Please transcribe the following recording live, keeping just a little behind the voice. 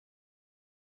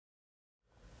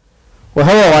Well,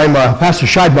 hello, I'm Pastor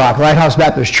Scheidbach, Lighthouse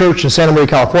Baptist Church in Santa Maria,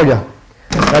 California,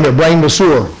 under Blaine,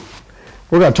 Missouri.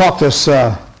 We're going to talk this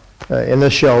in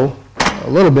this show a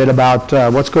little bit about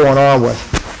what's going on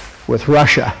with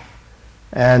Russia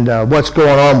and what's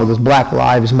going on with this Black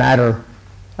Lives Matter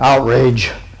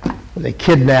outrage. They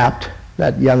kidnapped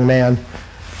that young man,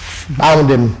 bound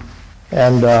him,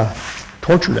 and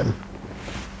tortured him.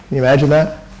 Can you imagine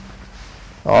that?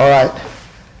 All right.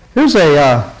 Here's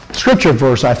a scripture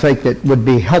verse I think that would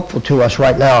be helpful to us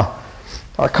right now.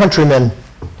 Our countrymen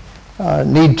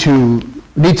need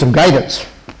some guidance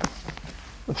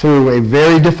through a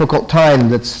very difficult time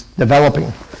that's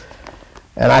developing.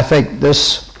 And I think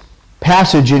this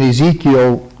passage in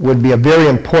Ezekiel would be a very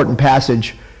important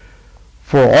passage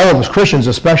for all of us Christians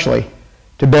especially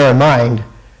to bear in mind.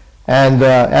 And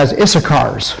as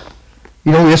Issachars,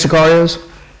 you know who Issachar is?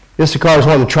 Issachar is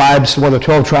one of the tribes, one of the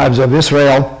 12 tribes of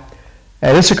Israel.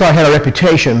 And Issachar had a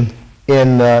reputation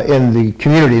in the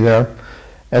community there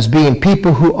as being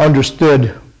people who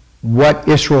understood what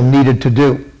Israel needed to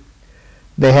do.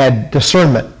 They had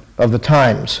discernment of the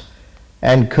times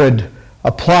and could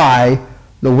apply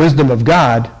the wisdom of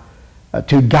God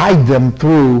to guide them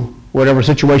through whatever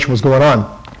situation was going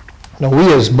on. Now,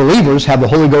 we as believers have the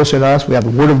Holy Ghost in us. We have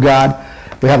the Word of God.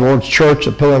 We have the Lord's church,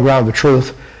 the pillar and ground of the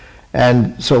truth.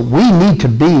 And so we need to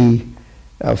be,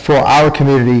 for our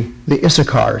community, the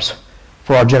Issachars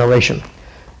for our generation.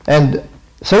 And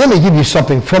so let me give you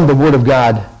something from the Word of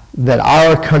God that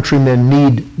our countrymen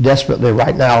need desperately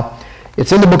right now.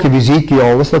 It's in the book of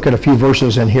Ezekiel. Let's look at a few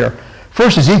verses in here.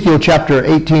 First, Ezekiel chapter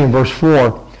 18, verse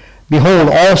 4. Behold,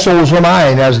 all souls are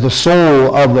mine, as the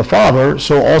soul of the Father,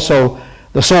 so also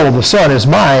the soul of the Son is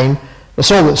mine. The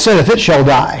soul that sinneth, it shall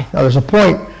die. Now there's a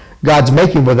point God's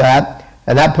making with that,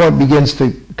 and that point begins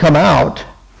to come out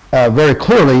very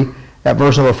clearly at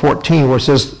verse number 14, where it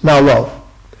says, Now lo,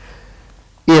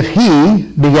 if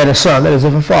he beget a son, that is,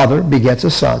 if a father begets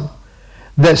a son,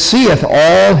 that seeth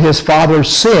all his father's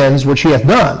sins which he hath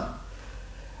done,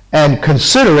 and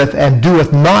considereth and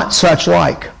doeth not such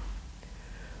like,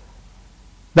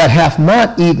 that hath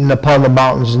not eaten upon the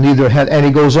mountains, neither hath, and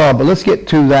he goes on, but let's get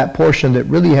to that portion that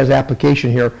really has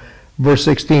application here. Verse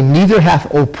 16, neither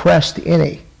hath oppressed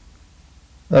any.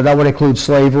 Now, that would include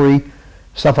slavery,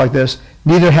 stuff like this.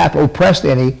 Neither hath oppressed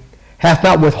any, hath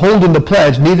not withholden the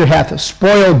pledge, neither hath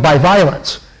spoiled by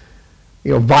violence.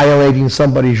 You know, violating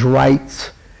somebody's rights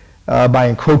by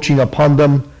encroaching upon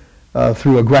them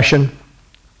through aggression.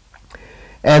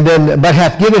 And then, but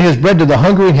hath given his bread to the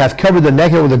hungry, and hath covered the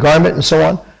naked with a garment, and so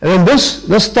on. And then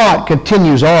this thought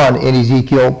continues on in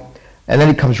Ezekiel, and then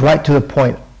it comes right to the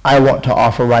point I want to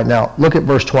offer right now. Look at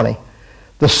verse 20.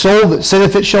 The soul that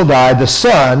sinneth, it shall die. The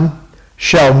Son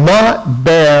shall not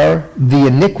bear the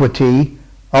iniquity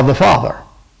of the Father.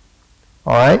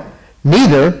 All right?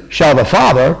 Neither shall the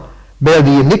Father bear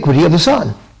the iniquity of the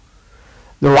Son.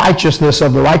 The righteousness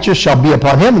of the righteous shall be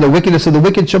upon him, and the wickedness of the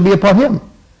wicked shall be upon him.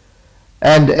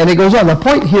 And it goes on. The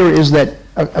point here is that,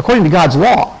 according to God's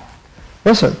law,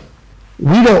 listen,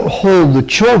 we don't hold the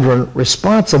children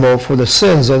responsible for the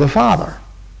sins of the father.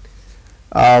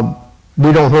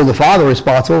 We don't hold the father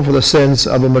responsible for the sins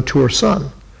of a mature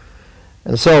son.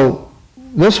 And so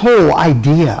this whole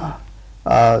idea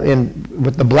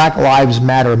with the Black Lives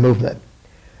Matter movement,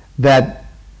 that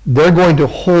they're going to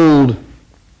hold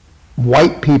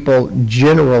white people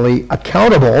generally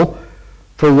accountable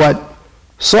for what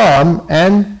some,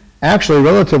 and actually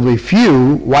relatively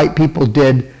few, white people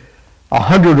did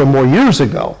 100 or more years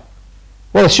ago.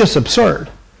 Well, it's just absurd.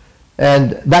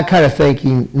 And that kind of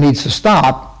thinking needs to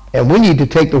stop, and we need to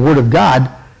take the Word of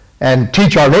God and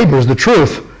teach our neighbors the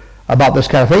truth about this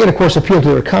kind of thing, and of course appeal to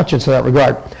their conscience in that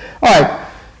regard. All right,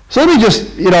 so let me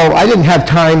just, I didn't have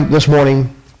time this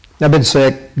morning. I've been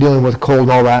sick, dealing with a cold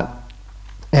and all that.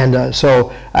 And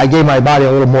so I gave my body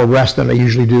a little more rest than I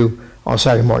usually do on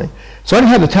Saturday morning. So I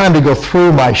didn't have the time to go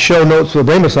through my show notes for the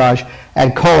brain massage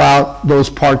and call out those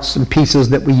parts and pieces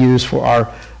that we use for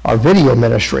our video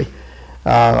ministry,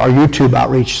 our YouTube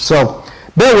outreach. So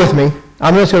bear with me.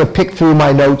 I'm just going to pick through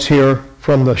my notes here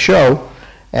from the show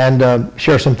and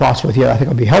share some thoughts with you. I think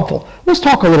it'll be helpful. Let's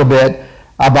talk a little bit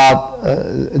about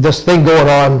this thing going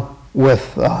on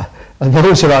with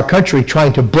those in our country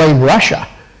trying to blame Russia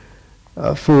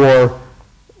for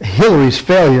Hillary's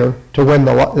failure to win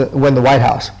the White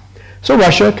House. So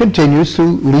Russia continues to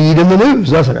lead in the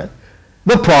news, doesn't it?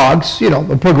 The progs,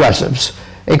 the progressives,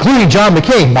 including John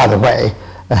McCain, by the way,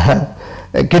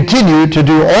 continue to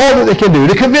do all that they can do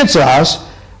to convince us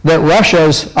that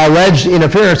Russia's alleged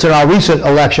interference in our recent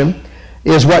election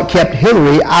is what kept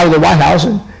Hillary out of the White House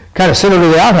and kind of sent her to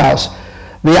the outhouse.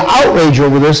 The outrage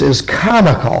over this is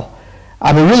comical.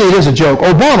 I mean, really, it is a joke.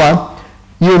 Obama,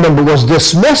 you remember, was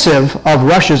dismissive of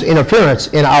Russia's interference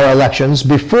in our elections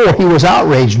before he was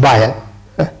outraged by it.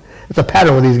 It's a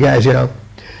pattern with these guys, you know.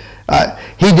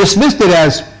 He dismissed it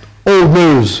as old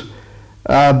news.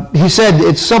 He said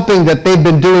it's something that they've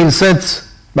been doing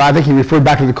since, I think he referred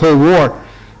back to the Cold War,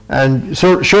 and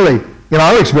surely, in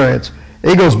our experience,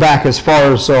 it goes back as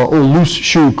far as old loose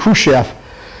shoe Khrushchev.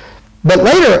 But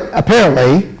later,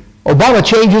 apparently, Obama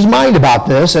changed his mind about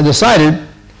this and decided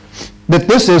that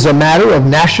this is a matter of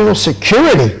national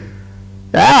security.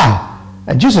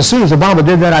 And just as soon as Obama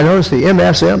did that, I noticed the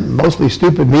MSM, mostly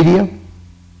stupid media,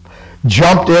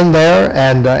 jumped in there,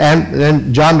 and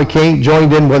then John McCain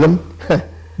joined in with him,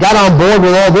 got on board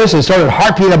with all this and started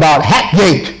harping about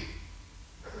Hatgate.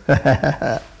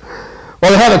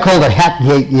 Well, they haven't called it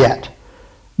Hatgate yet,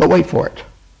 but wait for it.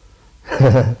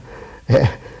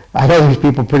 I know these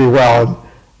people pretty well, and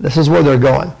this is where they're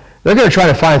going. They're going to try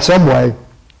to find some way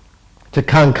to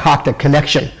concoct a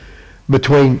connection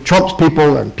between Trump's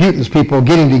people and Putin's people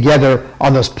getting together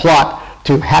on this plot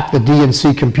to hack the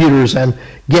DNC computers and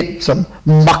get some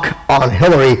muck on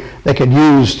Hillary they could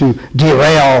use to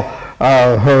derail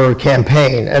her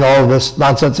campaign and all of this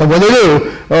nonsense. And when they do,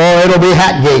 it'll be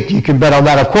Hatgate. You can bet on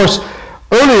that. Of course,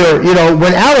 earlier, you know,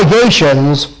 when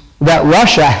allegations that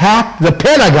Russia hacked the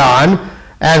Pentagon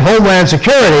and Homeland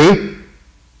Security,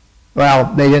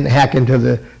 well, they didn't hack into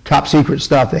the top secret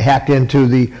stuff. They hacked into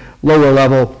the lower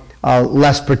level,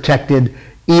 less protected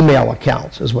email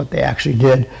accounts is what they actually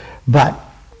did. But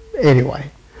anyway,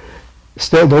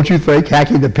 still, don't you think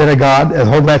hacking the Pentagon and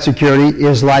Homeland Security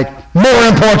is like more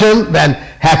important than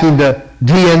hacking the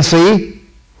DNC?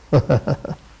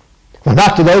 Well,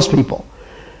 not to those people.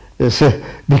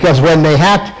 Because when they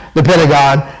hacked the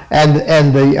Pentagon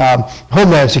and the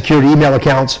Homeland Security email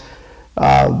accounts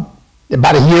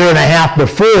about a year and a half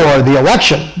before the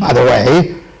election, by the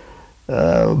way,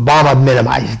 Obama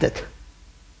minimized it.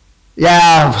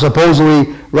 Yeah,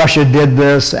 supposedly Russia did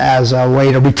this as a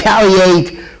way to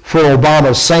retaliate for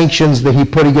Obama's sanctions that he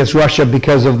put against Russia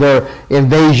because of their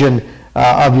invasion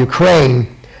of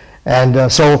Ukraine. And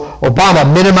so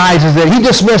Obama minimizes it. He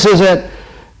dismisses it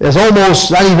as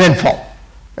almost uneventful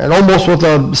and almost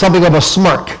with something of a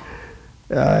smirk.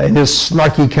 In his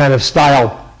snarky kind of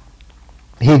style,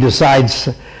 he decides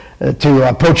to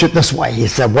approach it this way. He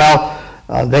said, well,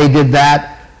 they did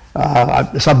that,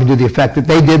 something to the effect that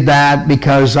they did that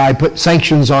because I put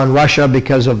sanctions on Russia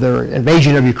because of their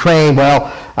invasion of Ukraine.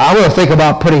 Well, I'm going to think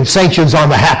about putting sanctions on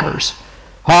the hackers.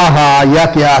 Ha ha,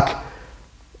 yuck, yuck.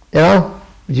 You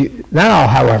know, now,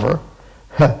 however,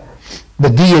 the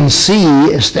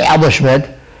DNC establishment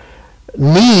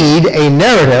need a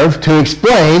narrative to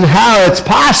explain how it's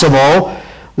possible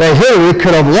that Hillary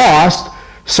could have lost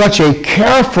such a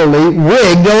carefully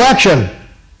rigged election.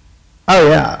 Oh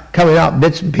yeah, coming out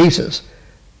bits and pieces.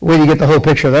 Where do you get the whole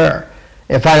picture there?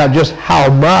 And find out just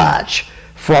how much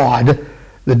fraud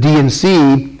the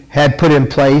DNC had put in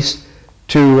place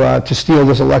to steal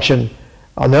this election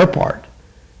on their part.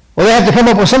 Well, they have to come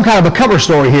up with some kind of a cover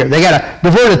story here. They got to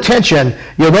divert attention.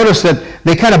 You'll notice that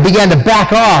they kind of began to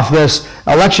back off this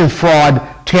election fraud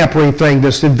tampering thing,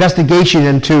 this investigation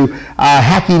into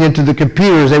hacking into the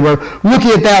computers. They were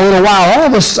looking at that a little while. All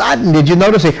of a sudden, did you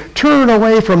notice they turned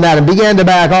away from that and began to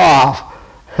back off?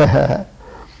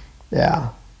 Yeah.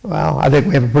 Well, I think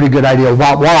we have a pretty good idea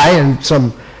about why, and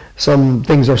some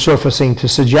things are surfacing to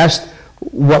suggest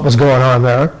what was going on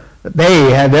there. They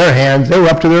had their hands, they were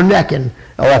up to their neck in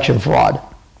election fraud.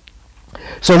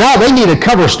 So now they need a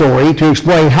cover story to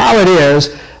explain how it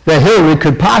is that Hillary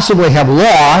could possibly have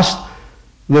lost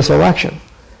this election.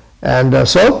 And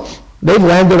so they've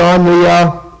landed on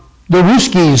the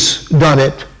Ruskies done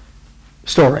it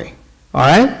story. All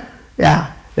right?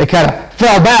 Yeah. They kind of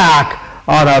fell back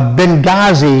on a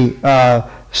Benghazi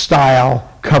style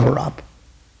cover-up.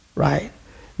 Right?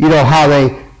 You know how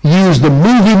they used the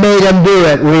movie made them do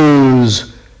it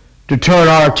ruse to turn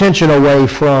our attention away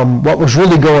from what was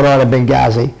really going on in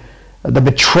Benghazi, the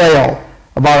betrayal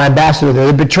of our ambassador there,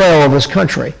 the betrayal of this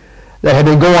country that had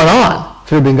been going on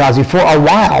through Benghazi for a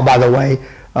while, by the way,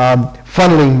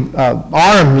 funneling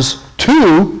arms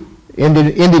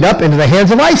ended up into the hands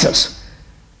of ISIS.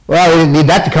 Well, they didn't need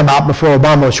that to come out before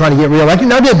Obama was trying to get reelected,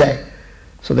 now did they?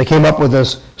 So they came up with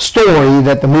this story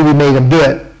that the movie made them do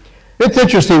it. It's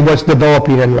interesting what's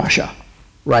developing in Russia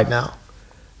right now.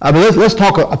 I mean, let's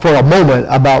talk for a moment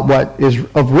about what is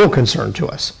of real concern to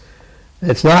us.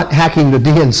 It's not hacking the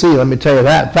DNC, let me tell you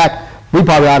that. In fact, we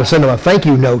probably ought to send them a thank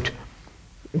you note,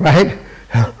 right?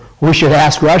 We should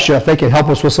ask Russia if they can help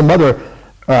us with some other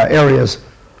areas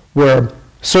where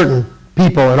certain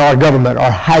people in our government are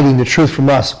hiding the truth from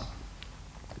us.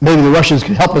 maybe the Russians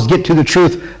could help us get to the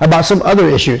truth about some other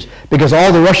issues, because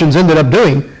all the Russians ended up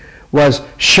doing was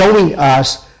showing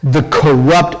us the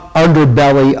corrupt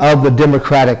underbelly of the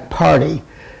Democratic Party.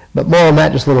 But more on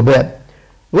that just a little bit.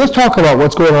 Let's talk about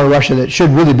what's going on in Russia that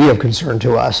should really be of concern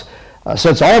to us.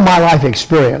 Since all my life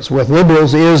experience with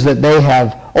liberals is that they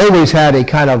have always had a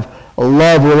kind of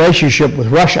love relationship with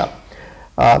Russia.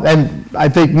 And I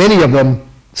think many of them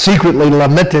secretly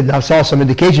lamented. I saw some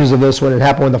indications of this when it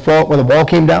happened when the wall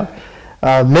came down.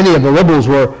 Many of the liberals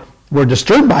were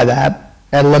disturbed by that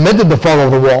and lamented the fall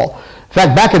of the wall. In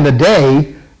fact, back in the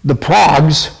day, the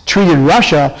Pragues treated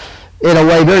Russia in a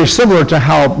way very similar to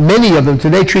how many of them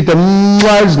today treat the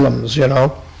Muslims, you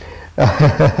know.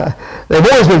 They've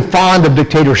always been fond of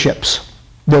dictatorships.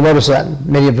 You'll notice that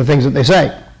in many of the things that they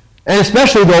say. And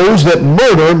especially those that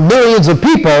murder millions of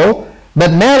people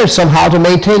but manage somehow to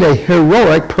maintain a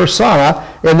heroic persona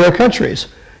in their countries.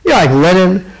 You know, like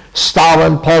Lenin,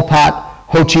 Stalin, Pol Pot,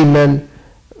 Ho Chi Minh,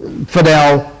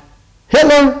 Fidel.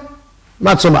 Hitler,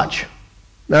 not so much.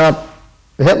 Now,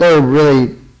 Hitler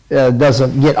really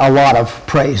doesn't get a lot of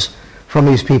praise from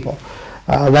these people.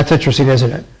 That's interesting,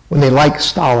 isn't it? When they like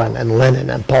Stalin and Lenin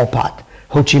and Pol Pot,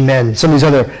 Ho Chi Minh, some of these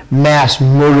other mass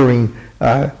murdering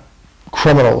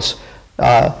criminals.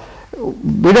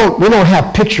 We don't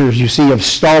have pictures, you see, of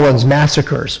Stalin's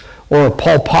massacres or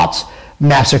Pol Pot's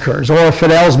massacres or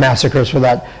Fidel's massacres for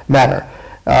that matter.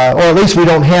 Or at least we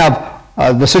don't have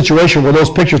the situation where those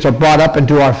pictures are brought up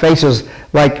into our faces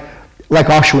like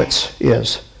Auschwitz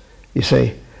is, you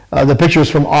see. The pictures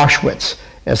from Auschwitz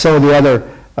and some of the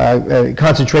other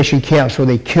concentration camps where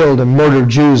they killed and murdered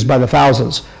Jews by the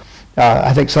thousands.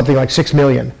 I think something like 6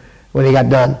 million when he got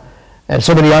done. And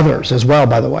so many others as well,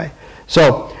 by the way.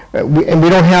 So, we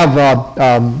don't have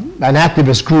an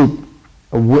activist group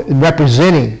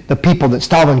representing the people that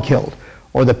Stalin killed,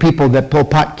 or the people that Pol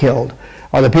Pot killed,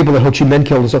 or the people that Ho Chi Minh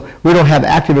killed. So we don't have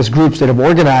activist groups that have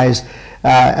organized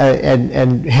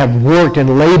and have worked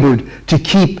and labored to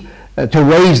to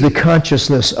raise the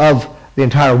consciousness of the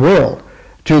entire world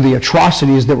to the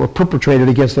atrocities that were perpetrated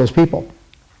against those people.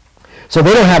 So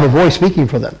they don't have a voice speaking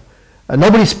for them.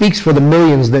 Nobody speaks for the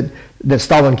millions that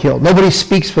Stalin killed. Nobody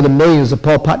speaks for the millions that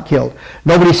Pol Pot killed.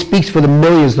 Nobody speaks for the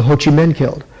millions that Ho Chi Minh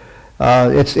killed.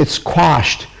 It's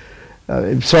quashed.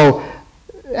 So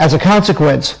as a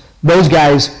consequence, those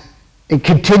guys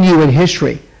continue in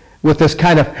history with this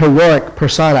kind of heroic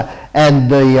persona, and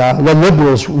the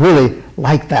liberals really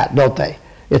like that, don't they?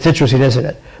 It's interesting, isn't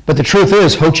it? But the truth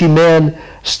is, Ho Chi Minh,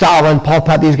 Stalin, Pol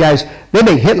Pot, these guys, they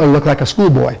make Hitler look like a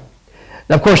schoolboy.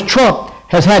 Now, of course, Trump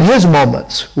has had his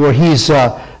moments where he's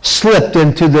slipped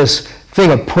into this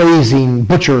thing of praising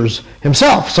butchers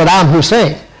himself. Saddam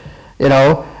Hussein, you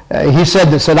know, he said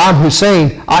that Saddam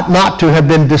Hussein ought not to have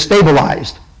been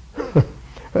destabilized.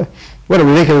 What a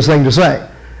ridiculous thing to say.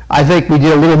 I think we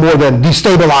did a little more than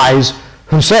destabilize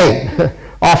Hussein.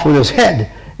 Off with his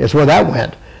head is where that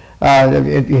went.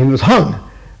 He was hung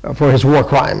for his war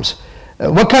crimes.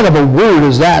 What kind of a word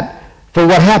is that for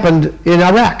what happened in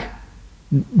Iraq?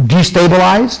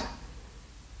 Destabilized?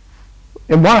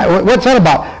 And why? What's that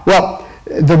about? Well,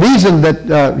 the reason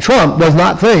that Trump does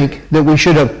not think that we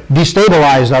should have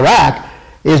destabilized Iraq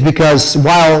is because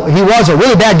while he was a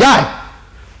really bad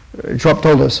guy, Trump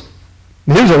told us,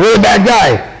 he was a really bad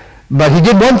guy, but he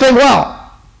did one thing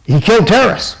well. He killed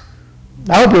terrorists.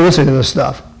 I hope you're listening to this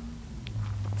stuff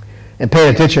and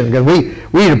paying attention, because we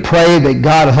need to pray that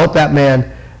God will help that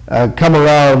man come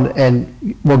around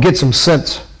and we'll get some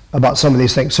sense about some of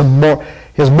these things.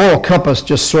 His moral compass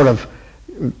just sort of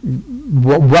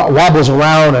wobbles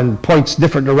around and points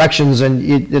different directions, and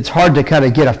it's hard to kind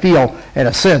of get a feel and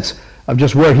a sense of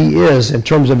just where he is in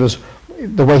terms of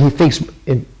the way he thinks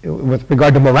with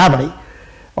regard to morality.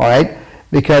 All right,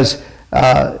 because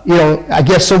you know, I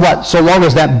guess so what? So long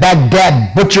as that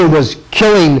Baghdad butcher was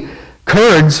killing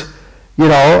Kurds, you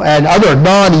know, and other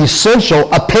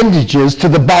non-essential appendages to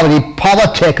the body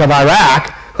politic of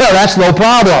Iraq, well, that's no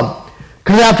problem.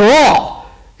 Because after all,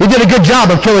 he did a good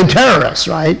job of killing terrorists,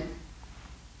 right?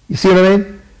 You see what I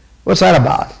mean? What's that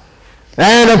about?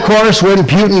 And of course, when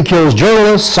Putin kills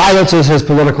journalists, silences his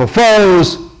political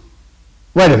foes.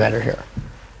 Wait a minute here.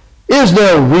 Is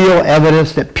there real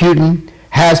evidence that Putin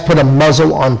has put a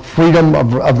muzzle on freedom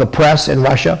of the press in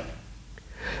Russia?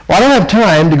 Well, I don't have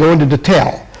time to go into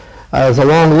detail. There's a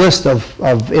long list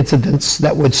of incidents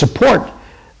that would support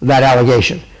that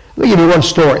allegation. Let me give you one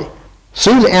story.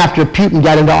 Soon after Putin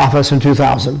got into office in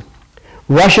 2000,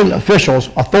 Russian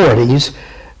authorities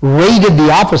raided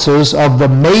the offices of the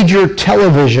major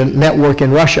television network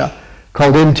in Russia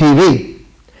called MTV.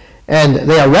 And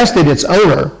they arrested its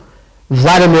owner,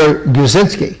 Vladimir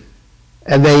Guzinsky.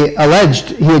 and they alleged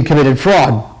he had committed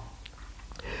fraud.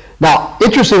 Now,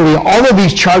 interestingly, all of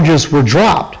these charges were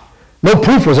dropped. No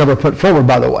proof was ever put forward,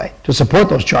 by the way, to support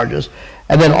those charges.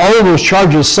 And then all of those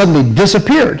charges suddenly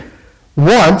disappeared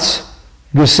once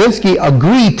Gusinski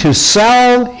agreed to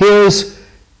sell his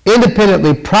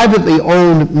independently, privately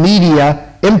owned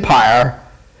media empire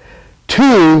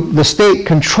to the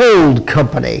state-controlled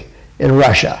company in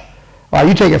Russia. Well,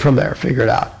 you take it from there, figure it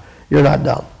out. You're not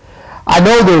dumb. I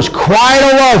know there's quite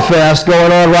a love fest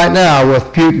going on right now with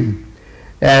Putin,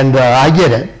 and I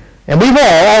get it. And we've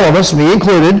all of us, me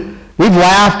included, we've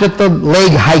laughed at the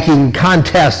leg hiking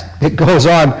contest that goes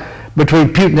on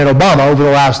between Putin and Obama over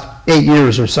the last 8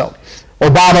 years or so.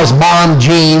 Obama's mom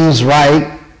jeans,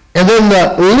 right? And then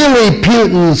the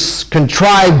Lily-Putin's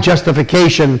contrived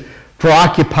justification for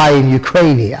occupying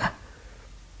Ukraine.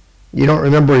 You don't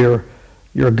remember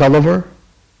your Gulliver?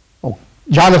 Oh,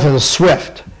 Jonathan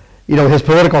Swift. You know, his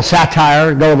political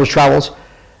satire, Gulliver's Travels.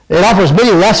 It offers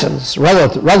many lessons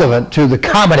relevant to the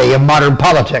comedy of modern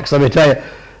politics. Let me tell you,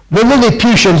 the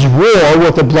Lilliputians war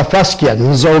with the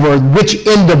Blefuscans over which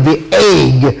end of the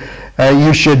egg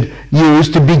you should use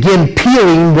to begin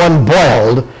peeling one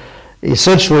boiled.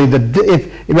 Essentially,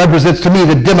 it represents to me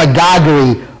the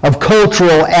demagoguery of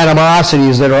cultural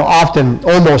animosities that are often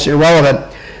almost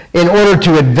irrelevant in order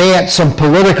to advance some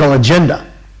political agenda.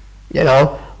 You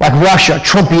know, like Russia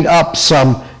trumping up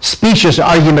some specious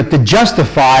argument to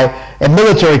justify a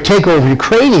military takeover of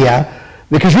Ukraine,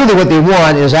 because really what they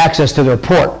want is access to their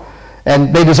port.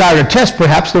 And they desire to test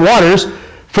perhaps the waters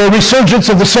for a resurgence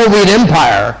of the Soviet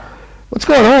Empire. What's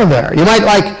going on there? You might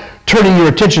like turning your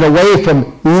attention away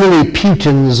from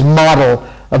Lily-Putin's model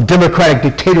of democratic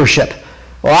dictatorship.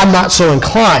 Well, I'm not so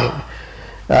inclined.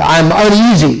 I'm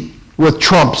uneasy with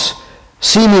Trump's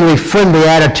seemingly friendly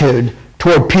attitude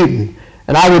toward Putin.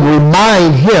 And I would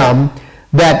remind him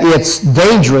that it's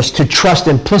dangerous to trust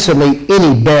implicitly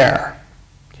any bear,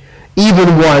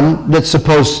 even one that's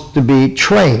supposed to be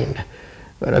trained.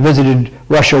 When I visited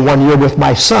Russia one year with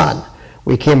my son,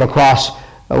 we came across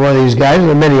one of these guys, and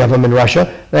there are many of them in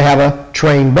Russia. They have a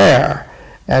trained bear.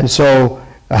 And so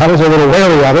I was a little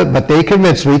wary of it, but they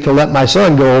convinced me to let my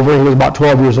son go over. He was about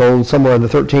 12 years old, somewhere in the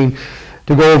 13,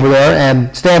 to go over there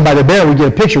and stand by the bear. We get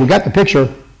a picture. We got the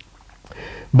picture.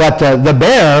 But the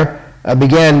bear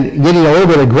began getting a little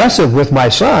bit aggressive with my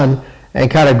son and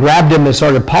kind of grabbed him and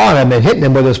started pawing him and hitting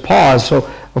him with his paws. So,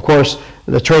 of course,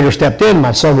 the trainer stepped in.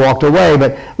 My son walked away.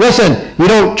 But listen, you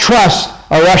don't trust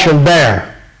a Russian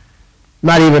bear,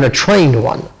 not even a trained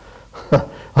one,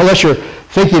 unless you're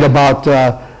thinking about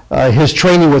his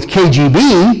training with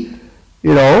KGB.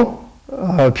 You know,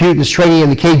 Putin's training in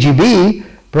the KGB.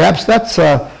 Perhaps that's,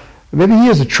 maybe he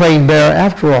is a trained bear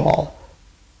after all.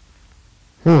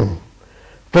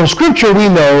 From Scripture we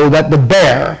know that the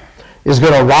bear is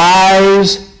going to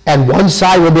rise and one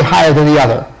side will be higher than the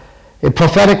other. A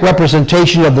prophetic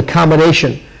representation of the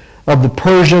combination of the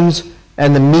Persians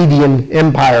and the Median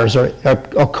empires or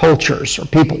cultures or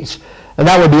peoples. And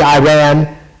that would be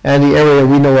Iran and the area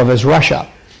we know of as Russia.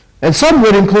 And some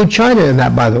would include China in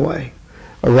that, by the way.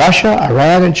 Russia,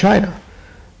 Iran, and China.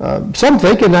 Some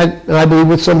think, and I believe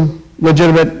with some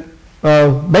legitimate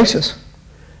basis,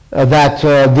 that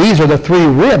these are the three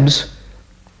ribs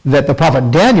that the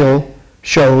prophet Daniel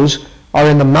shows are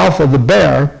in the mouth of the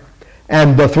bear,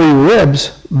 and the three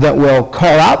ribs that will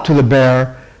call out to the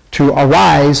bear to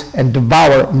arise and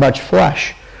devour much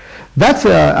flesh. That's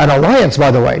an alliance,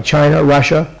 by the way, China,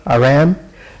 Russia, Iran.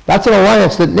 That's an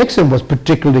alliance that Nixon was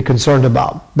particularly concerned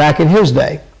about back in his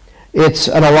day. It's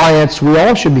an alliance we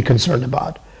all should be concerned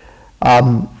about.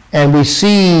 And we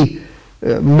see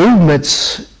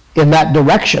movements in that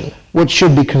direction, which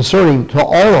should be concerning to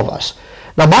all of us.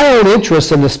 Now, my own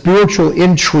interest in the spiritual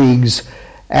intrigues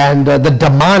and the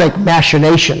demonic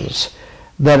machinations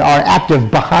that are active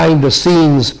behind the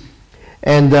scenes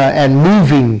and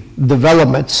moving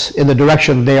developments in the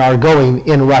direction they are going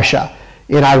in Russia,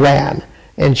 in Iran,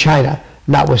 in China,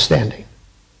 notwithstanding.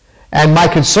 And my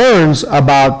concerns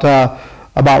about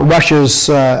Russia's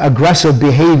aggressive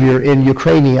behavior in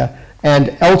Ukraine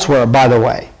and elsewhere, by the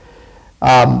way,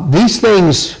 these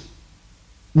things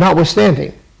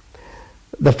notwithstanding,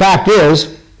 the fact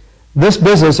is, this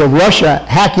business of Russia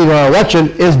hacking our election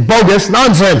is bogus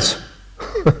nonsense.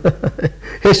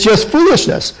 It's just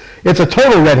foolishness. It's a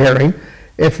total red herring.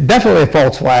 It's definitely a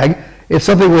false flag. It's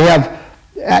something we have,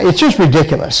 it's just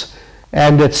ridiculous.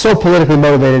 And it's so politically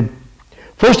motivated.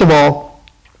 First of all,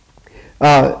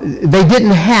 they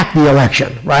didn't hack the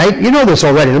election, right? You know this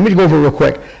already. Let me go over it real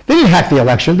quick. They didn't hack the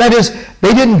election. That is,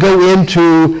 they didn't go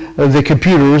into the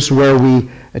computers where we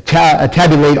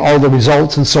tabulate all the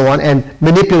results and so on, and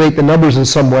manipulate the numbers in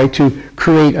some way to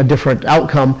create a different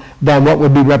outcome than what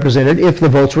would be represented if the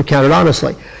votes were counted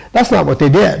honestly. That's not what they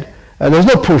did. There's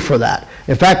no proof for that.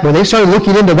 In fact, when they started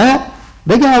looking into that,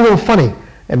 they got a little funny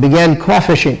and began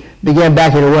crawfishing, began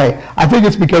backing away. I think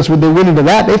it's because when they went into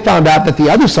that, they found out that the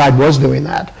other side was doing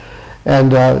that.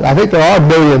 And I think there are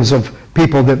millions of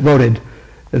people that voted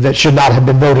that should not have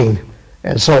been voting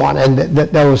and so on, and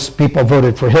that those people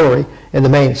voted for Hillary in the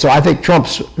main. So I think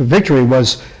Trump's victory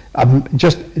was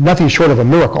just nothing short of a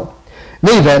miracle. In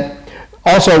any event,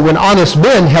 also when honest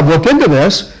men have looked into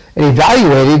this and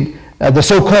evaluated the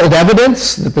so-called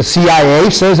evidence that the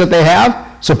CIA says that they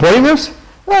have supporting this,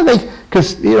 well,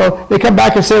 because they come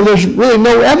back and say there's really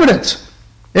no evidence.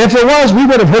 If there was, we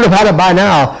would have heard about it by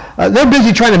now. They're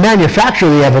busy trying to manufacture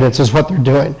the evidence is what they're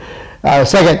doing.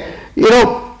 Second,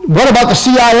 what about the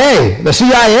CIA? The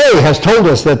CIA has told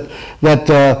us that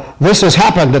this has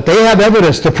happened, that they have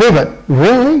evidence to prove it.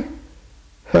 Really?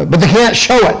 But they can't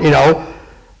show it,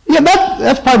 Yeah,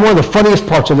 that's probably one of the funniest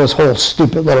parts of this whole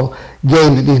stupid little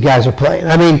game that these guys are playing.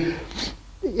 I mean,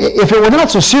 if it were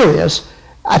not so serious,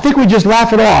 I think we'd just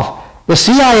laugh it off. The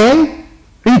CIA?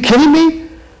 Are you kidding me?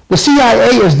 The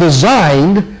CIA is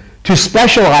designed to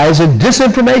specialize in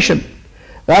disinformation.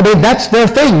 I mean, that's their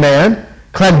thing, man.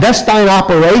 Clandestine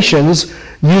operations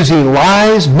using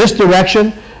lies,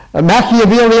 misdirection,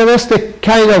 Machiavellianistic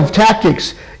kind of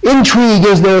tactics. Intrigue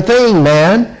is their thing,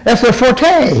 man. That's their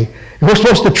forte. We're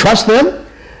supposed to trust them?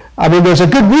 I mean, there's a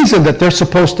good reason that they're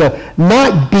supposed to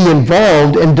not be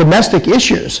involved in domestic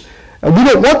issues. We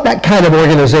don't want that kind of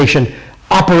organization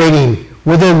operating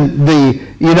within the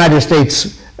United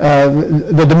States,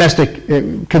 the domestic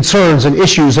concerns and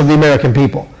issues of the American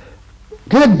people.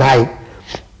 Good night.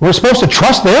 We're supposed to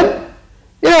trust them?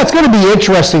 It's going to be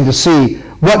interesting to see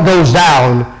what goes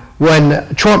down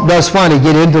when Trump does finally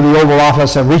get into the Oval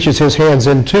Office and reaches his hands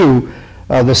into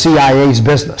the CIA's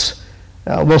business.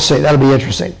 We'll see. That'll be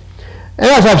interesting. And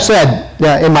as I've said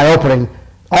in my opening,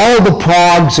 all the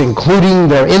progs, including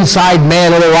their inside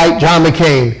man on the right, John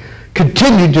McCain,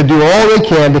 continue to do all they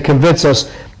can to convince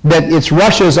us that it's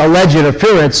Russia's alleged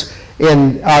interference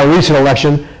in our recent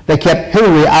election that kept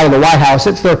Hillary out of the White House.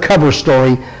 It's their cover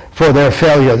story for their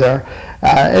failure there.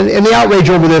 And the outrage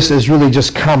over this is really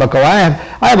just comical. I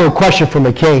have a question for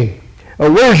McCain.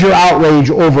 Where's your outrage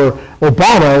over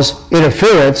Obama's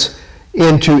interference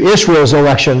into Israel's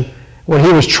election when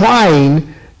he was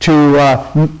trying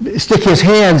to stick his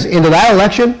hands into that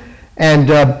election and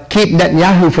keep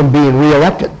Netanyahu from being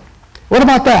reelected? What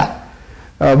about that?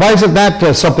 Why isn't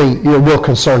that something you're real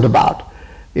concerned about?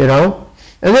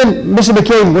 And then, Mr.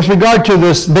 McCain, with regard to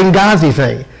this Benghazi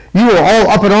thing, you were all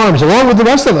up in arms along with the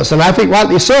rest of us, and I think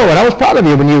rightly so, and I was proud of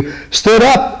you when you stood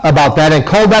up about that and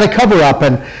called that a cover-up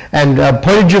and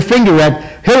pointed your finger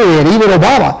at Hillary and even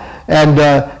Obama.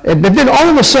 But then all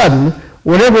of a sudden,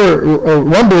 whenever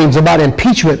rumblings about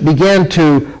impeachment began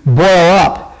to boil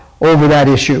up over that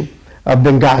issue of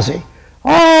Benghazi,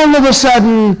 all of a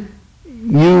sudden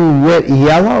you went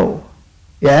yellow.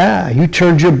 Yeah, you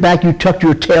turned your back, you tucked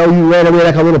your tail, you ran away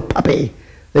like a little puppy.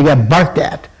 They got barked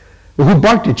at. Well, who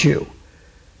barked at you?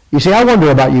 You see, I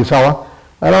wonder about you, fella.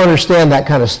 I don't understand that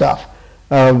kind of stuff.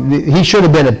 He should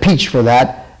have been impeached for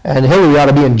that, and Hillary ought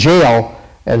to be in jail,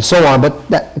 and so on. But,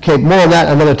 okay, more on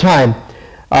that another time.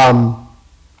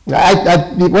 When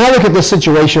I look at this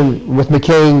situation with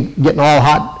McCain getting all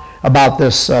hot about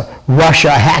this Russia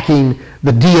hacking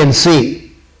the DNC,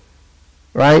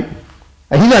 right?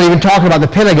 And he's not even talking about the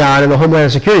Pentagon and the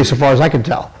Homeland Security, so far as I can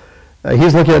tell.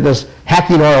 He's looking at this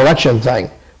hacking our election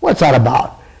thing. What's that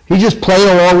about? He's just playing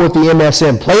along with the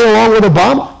MSM, playing along with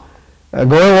Obama,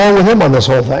 going along with him on this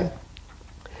whole thing.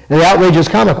 And the outrage is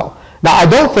comical. Now, I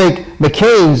don't think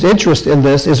McCain's interest in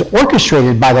this is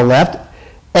orchestrated by the left,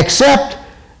 except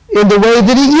in the way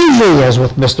that it usually is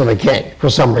with Mr. McCain, for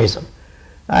some reason.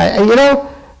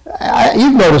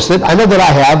 You've noticed it. I know that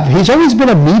I have. He's always been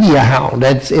a media hound.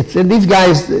 These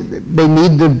guys, they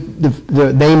need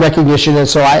the name recognition, and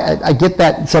so I get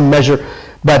that in some measure.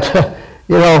 But,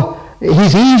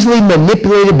 he's easily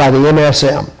manipulated by the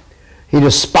MSM. He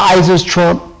despises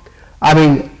Trump. I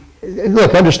mean,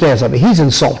 look, understand something. He's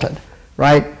insulted,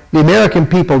 right? The American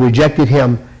people rejected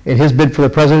him in his bid for the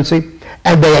presidency,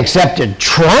 and they accepted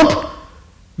Trump,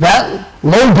 that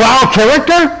lowbrow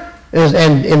character,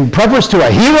 and in preference to a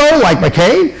hero like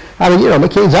McCain. I mean,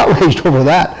 McCain's outraged over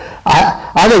that.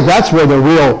 I think that's where the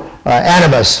real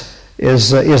animus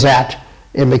is at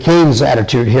in McCain's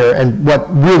attitude here, and what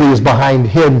really is behind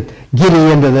him getting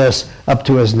into this up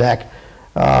to his neck.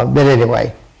 But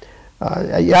anyway,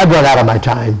 I've run out of my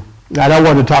time. And I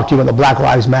wanted to talk to you about the Black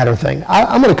Lives Matter thing.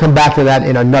 I'm going to come back to that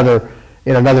in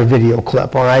another video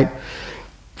clip, all right?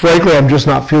 Frankly, I'm just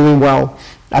not feeling well.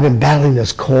 I've been battling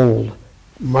this cold.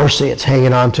 Mercy, it's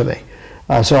hanging on to me.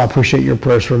 So I appreciate your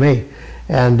prayers for me.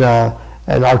 And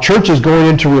our church is going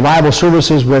into revival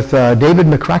services with David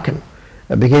McCracken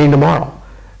beginning tomorrow.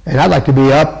 And I'd like to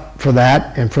be up for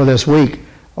that and for this week.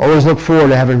 Always look forward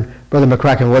to having Brother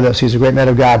McCracken with us. He's a great man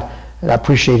of God, and I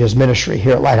appreciate his ministry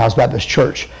here at Lighthouse Baptist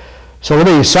Church. So let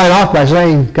me sign off by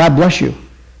saying, God bless you.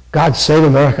 God save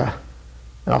America.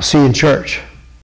 And I'll see you in church.